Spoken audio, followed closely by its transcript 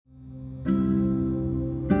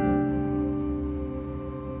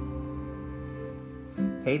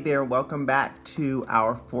Hey there, welcome back to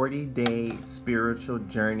our 40-day spiritual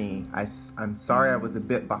journey. I'm sorry I was a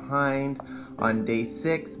bit behind on day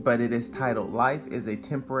 6, but it is titled, Life is a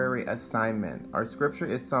Temporary Assignment. Our scripture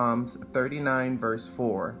is Psalms 39, verse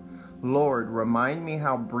 4. Lord, remind me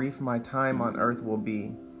how brief my time on earth will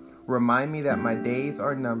be. Remind me that my days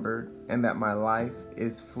are numbered and that my life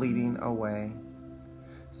is fleeting away.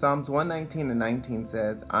 Psalms 119 and 19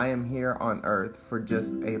 says, I am here on earth for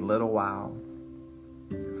just a little while.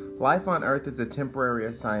 Life on earth is a temporary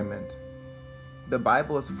assignment. The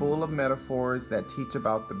Bible is full of metaphors that teach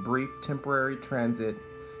about the brief temporary transit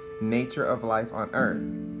nature of life on earth.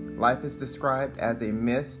 Life is described as a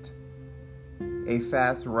mist, a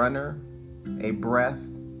fast runner, a breath,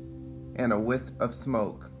 and a wisp of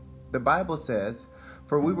smoke. The Bible says,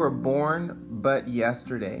 for we were born but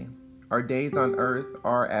yesterday. Our days on earth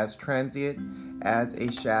are as transient as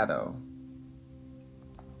a shadow.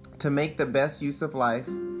 To make the best use of life,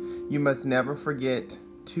 you must never forget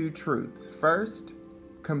two truths. First,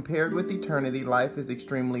 compared with eternity, life is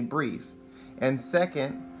extremely brief. And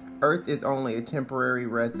second, earth is only a temporary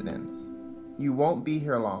residence. You won't be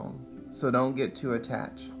here long, so don't get too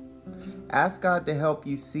attached. Ask God to help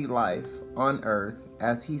you see life on earth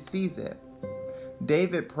as He sees it.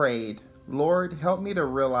 David prayed, Lord, help me to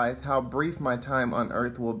realize how brief my time on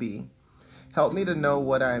earth will be. Help me to know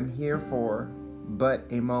what I am here for, but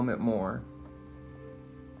a moment more.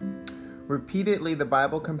 Repeatedly, the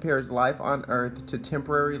Bible compares life on earth to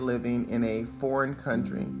temporary living in a foreign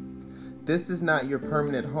country. This is not your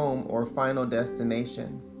permanent home or final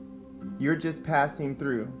destination. You're just passing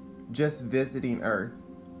through, just visiting earth.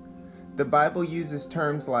 The Bible uses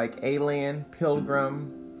terms like alien,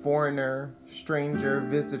 pilgrim, foreigner, stranger,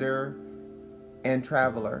 visitor, and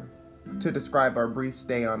traveler to describe our brief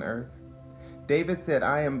stay on earth. David said,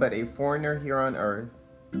 I am but a foreigner here on earth.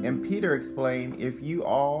 And Peter explained, if you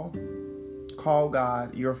all call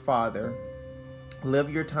God your Father,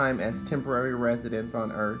 live your time as temporary residents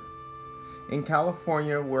on earth. In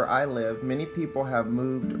California, where I live, many people have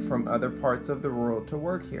moved from other parts of the world to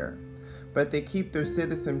work here, but they keep their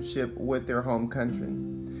citizenship with their home country.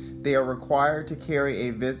 They are required to carry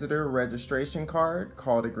a visitor registration card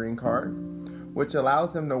called a green card, which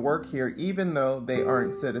allows them to work here even though they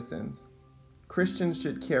aren't citizens. Christians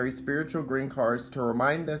should carry spiritual green cards to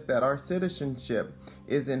remind us that our citizenship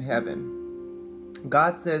is in heaven.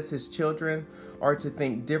 God says His children are to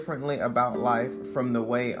think differently about life from the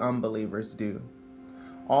way unbelievers do.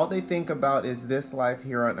 All they think about is this life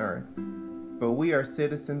here on earth. But we are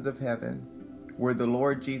citizens of heaven, where the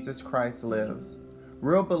Lord Jesus Christ lives.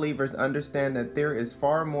 Real believers understand that there is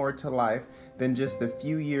far more to life than just the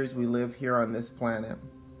few years we live here on this planet.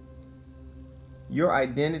 Your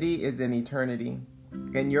identity is in eternity,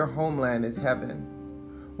 and your homeland is heaven.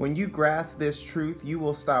 When you grasp this truth, you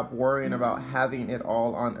will stop worrying about having it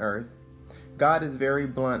all on earth. God is very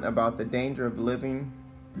blunt about the danger of living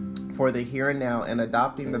for the here and now and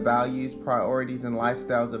adopting the values, priorities, and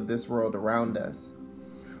lifestyles of this world around us.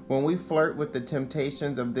 When we flirt with the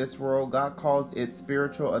temptations of this world, God calls it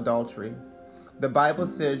spiritual adultery. The Bible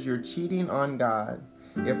says you're cheating on God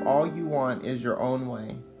if all you want is your own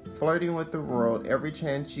way. Flirting with the world every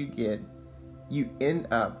chance you get, you end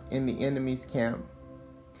up in the enemy's camp.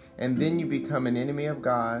 And then you become an enemy of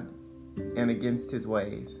God and against His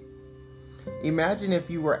ways. Imagine if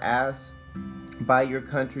you were asked by your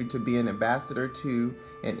country to be an ambassador to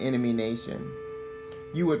an enemy nation.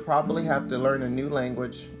 You would probably have to learn a new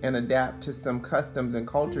language and adapt to some customs and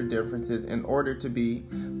culture differences in order to be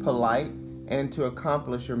polite and to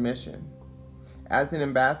accomplish your mission. As an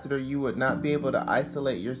ambassador, you would not be able to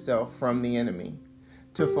isolate yourself from the enemy.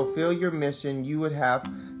 To fulfill your mission, you would have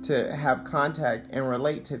to have contact and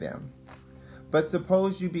relate to them. But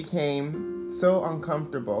suppose you became so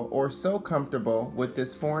uncomfortable or so comfortable with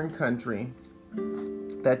this foreign country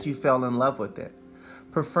that you fell in love with it,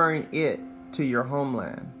 preferring it to your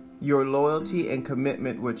homeland. Your loyalty and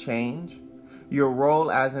commitment would change. Your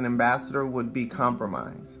role as an ambassador would be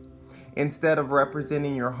compromised. Instead of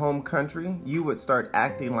representing your home country, you would start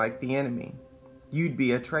acting like the enemy. You'd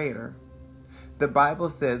be a traitor. The Bible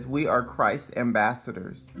says we are Christ's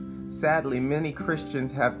ambassadors. Sadly, many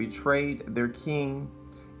Christians have betrayed their King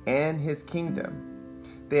and His kingdom.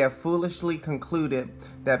 They have foolishly concluded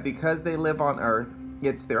that because they live on earth,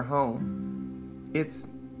 it's their home. It's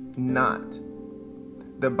not.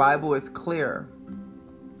 The Bible is clear.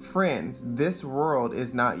 Friends, this world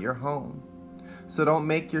is not your home. So don't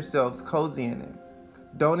make yourselves cozy in it.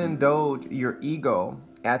 Don't indulge your ego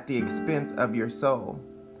at the expense of your soul.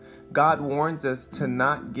 God warns us to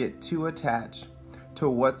not get too attached to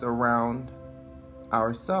what's around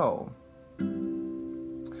our soul.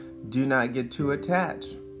 do not get too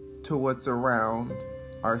attached to what's around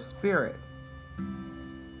our spirit,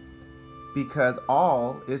 because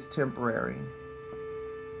all is temporary.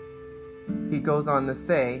 He goes on to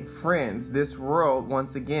say, friends, this world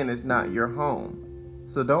once again is not your home.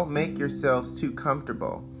 So don't make yourselves too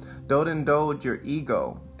comfortable. Don't indulge your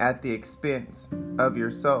ego at the expense of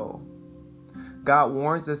your soul. God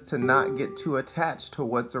warns us to not get too attached to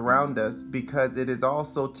what's around us because it is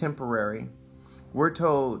also temporary. We're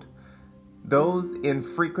told those in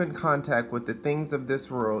frequent contact with the things of this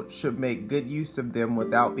world should make good use of them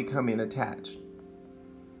without becoming attached.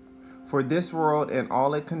 For this world and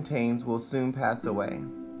all it contains will soon pass away.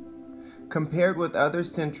 Compared with other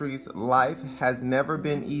centuries, life has never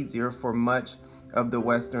been easier for much of the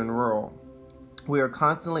Western world. We are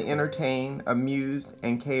constantly entertained, amused,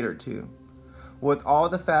 and catered to. With all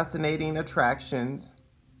the fascinating attractions,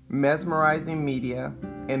 mesmerizing media,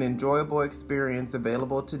 and enjoyable experience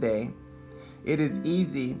available today, it is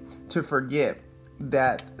easy to forget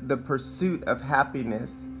that the pursuit of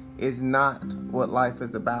happiness is not what life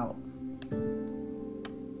is about.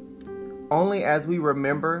 Only as we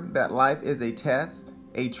remember that life is a test,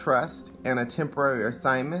 a trust, and a temporary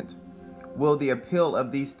assignment, will the appeal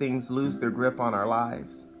of these things lose their grip on our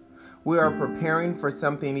lives. We are preparing for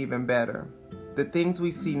something even better. The things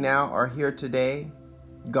we see now are here today,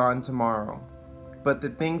 gone tomorrow. But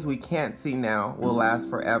the things we can't see now will last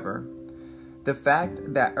forever. The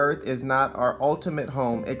fact that earth is not our ultimate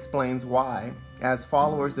home explains why, as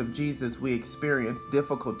followers of Jesus, we experience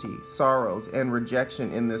difficulty, sorrows, and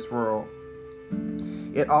rejection in this world.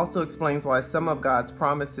 It also explains why some of God's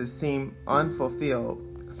promises seem unfulfilled,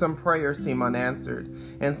 some prayers seem unanswered,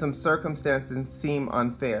 and some circumstances seem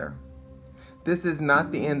unfair. This is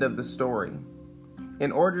not the end of the story.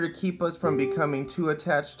 In order to keep us from becoming too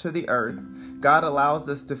attached to the earth, God allows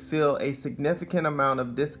us to feel a significant amount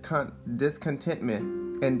of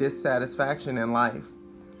discontentment and dissatisfaction in life,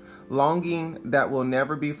 longing that will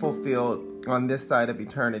never be fulfilled on this side of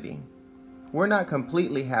eternity. We're not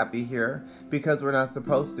completely happy here because we're not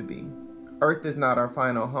supposed to be. Earth is not our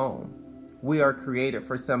final home. We are created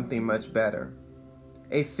for something much better.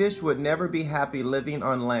 A fish would never be happy living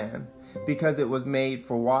on land because it was made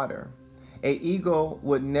for water. An eagle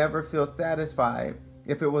would never feel satisfied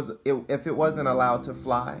if it wasn't allowed to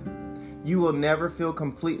fly. You will never feel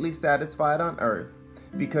completely satisfied on earth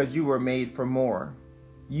because you were made for more.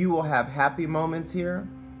 You will have happy moments here,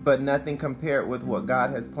 but nothing compared with what God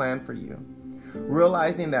has planned for you.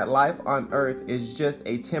 Realizing that life on earth is just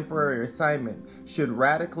a temporary assignment should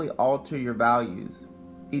radically alter your values.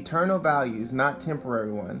 Eternal values, not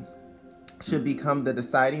temporary ones, should become the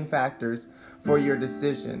deciding factors for your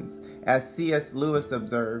decisions. As C.S. Lewis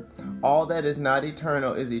observed, all that is not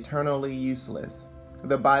eternal is eternally useless.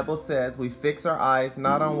 The Bible says we fix our eyes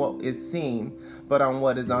not on what is seen, but on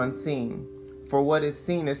what is unseen. For what is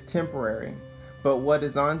seen is temporary, but what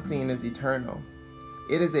is unseen is eternal.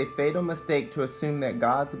 It is a fatal mistake to assume that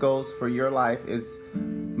God's goals for your life is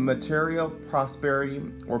material prosperity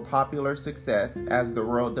or popular success as the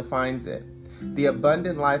world defines it. The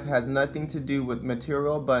abundant life has nothing to do with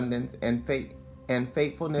material abundance, and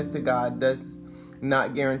faithfulness to God does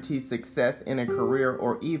not guarantee success in a career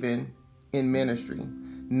or even in ministry.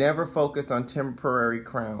 Never focus on temporary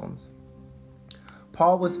crowns.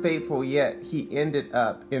 Paul was faithful, yet he ended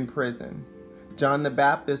up in prison. John the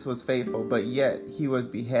Baptist was faithful, but yet he was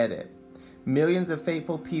beheaded. Millions of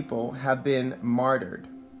faithful people have been martyred,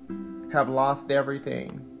 have lost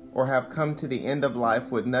everything, or have come to the end of life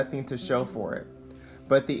with nothing to show for it.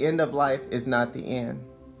 But the end of life is not the end.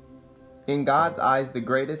 In God's eyes, the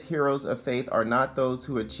greatest heroes of faith are not those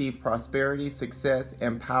who achieve prosperity, success,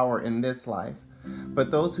 and power in this life, but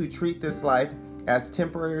those who treat this life as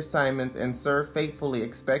temporary assignments and serve faithfully,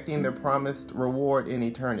 expecting their promised reward in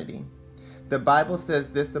eternity. The Bible says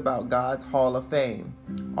this about God's Hall of Fame.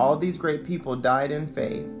 All these great people died in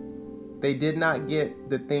faith. They did not get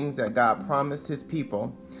the things that God promised his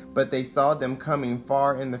people, but they saw them coming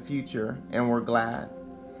far in the future and were glad.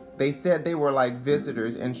 They said they were like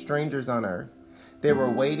visitors and strangers on earth. They were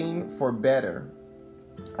waiting for a better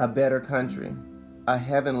country, a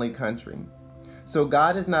heavenly country. So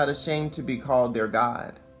God is not ashamed to be called their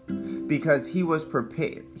God, because he was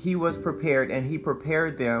prepared and he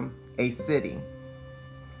prepared them a city.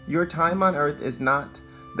 Your time on earth is not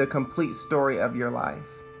the complete story of your life.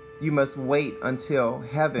 You must wait until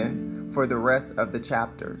heaven for the rest of the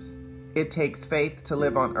chapters. It takes faith to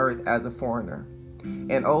live on earth as a foreigner.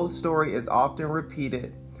 An old story is often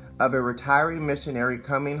repeated of a retiring missionary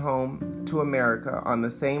coming home to America on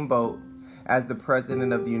the same boat as the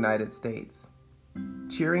President of the United States.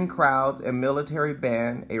 Cheering crowds, a military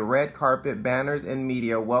band, a red carpet, banners, and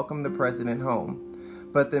media welcomed the president home,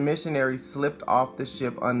 but the missionary slipped off the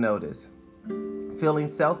ship unnoticed. Feeling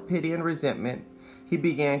self-pity and resentment, he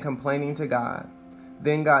began complaining to God.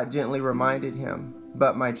 Then God gently reminded him,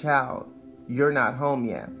 "But my child, you're not home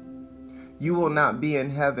yet. You will not be in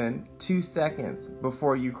heaven 2 seconds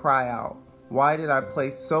before you cry out, 'Why did I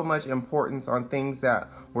place so much importance on things that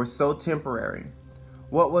were so temporary?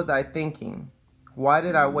 What was I thinking? Why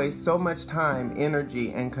did I waste so much time,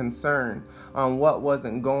 energy, and concern on what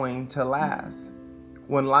wasn't going to last?'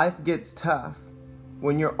 When life gets tough,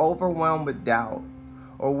 when you're overwhelmed with doubt,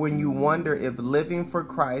 or when you wonder if living for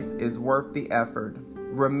Christ is worth the effort,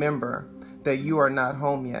 remember that you are not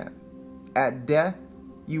home yet. At death,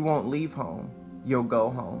 you won't leave home, you'll go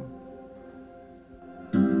home."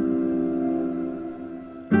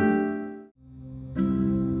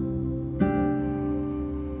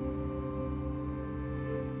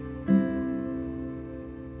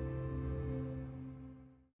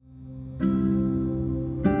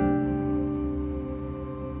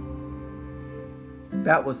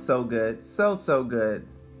 That was so good. So good.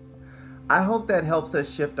 I hope that helps us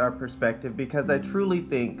shift our perspective, because I truly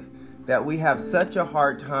think that we have such a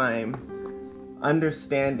hard time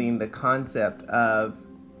understanding the concept of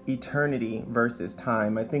eternity versus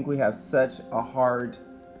time. I think we have such a hard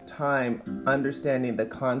time understanding the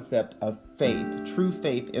concept of faith, true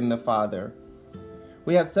faith in the Father.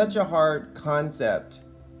 We have such a hard concept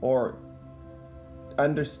or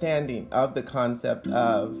understanding of the concept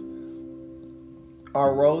of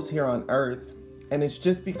our roles here on earth, and it's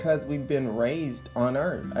just because we've been raised on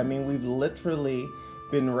earth. I mean, we've literally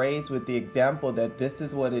been raised with the example that this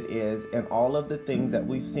is what it is, and all of the things that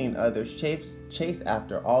we've seen others chase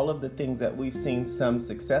after, all of the things that we've seen some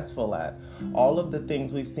successful at, all of the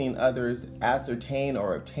things we've seen others ascertain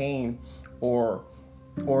or obtain or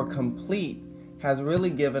complete, has really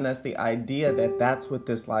given us the idea that that's what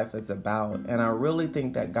this life is about. And I really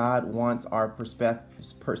think that God wants our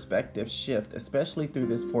perspective shift, especially through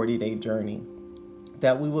this 40-day journey,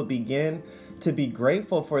 that we will begin to be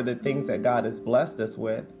grateful for the things that God has blessed us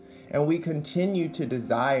with, and we continue to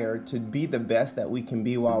desire to be the best that we can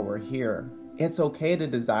be while we're here. It's okay to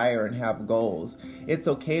desire and have goals. It's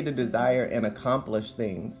okay to desire and accomplish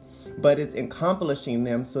things, but it's accomplishing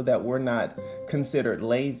them so that we're not considered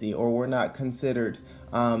lazy, or we're not considered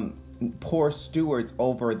poor stewards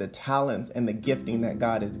over the talents and the gifting that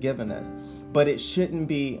God has given us. But it shouldn't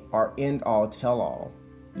be our end-all, tell-all.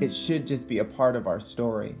 It should just be a part of our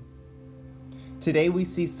story. Today we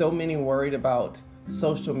see so many worried about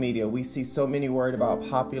social media. We see so many worried about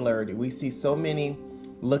popularity. We see so many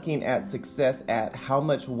looking at success at how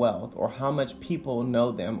much wealth or how much people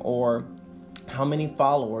know them or how many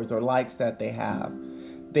followers or likes that they have.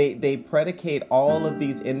 They predicate all of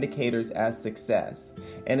these indicators as success.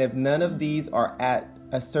 And if none of these are at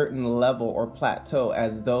a certain level or plateau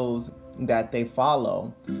as those that they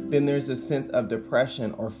follow, then there's a sense of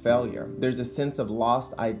depression or failure. There's a sense of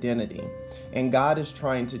lost identity. And God is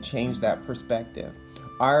trying to change that perspective.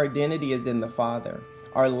 Our identity is in the Father.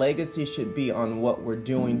 Our legacy should be on what we're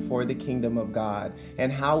doing for the kingdom of God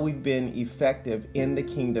and how we've been effective in the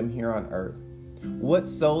kingdom here on earth. What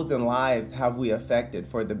souls and lives have we affected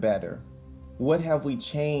for the better? What have we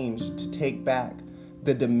changed to take back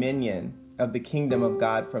the dominion of the kingdom of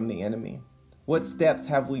God from the enemy? What steps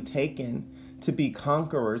have we taken to be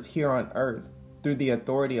conquerors here on earth through the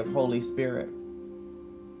authority of Holy Spirit?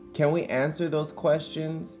 Can we answer those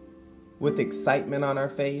questions with excitement on our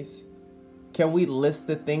face? Can we list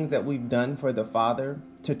the things that we've done for the Father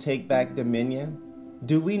to take back dominion?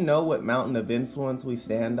 Do we know what mountain of influence we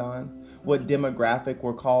stand on? What demographic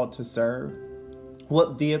we're called to serve?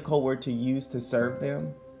 What vehicle we're to use to serve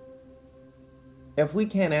them? If we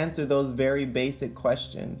can't answer those very basic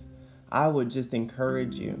questions, I would just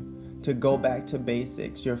encourage you to go back to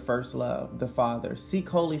basics, your first love, the Father. Seek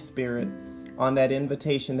Holy Spirit on that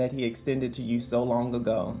invitation that He extended to you so long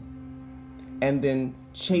ago. And then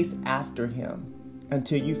chase after Him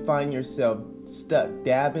until you find yourself stuck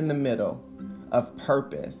dab in the middle of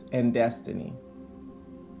purpose and destiny.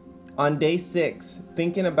 On day 6,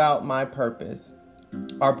 thinking about my purpose,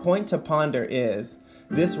 our point to ponder is,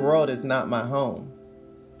 this world is not my home.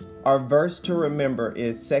 Our verse to remember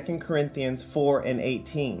is 2 Corinthians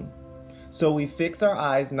 4:18. So we fix our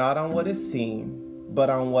eyes not on what is seen, but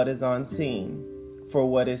on what is unseen. For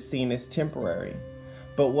what is seen is temporary,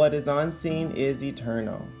 but what is unseen is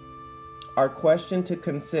eternal. Our question to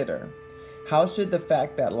consider: how should the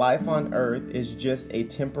fact that life on earth is just a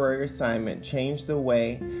temporary assignment change the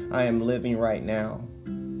way I am living right now?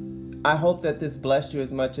 I hope that this blessed you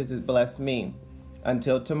as much as it blessed me.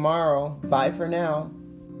 Until tomorrow, bye for now.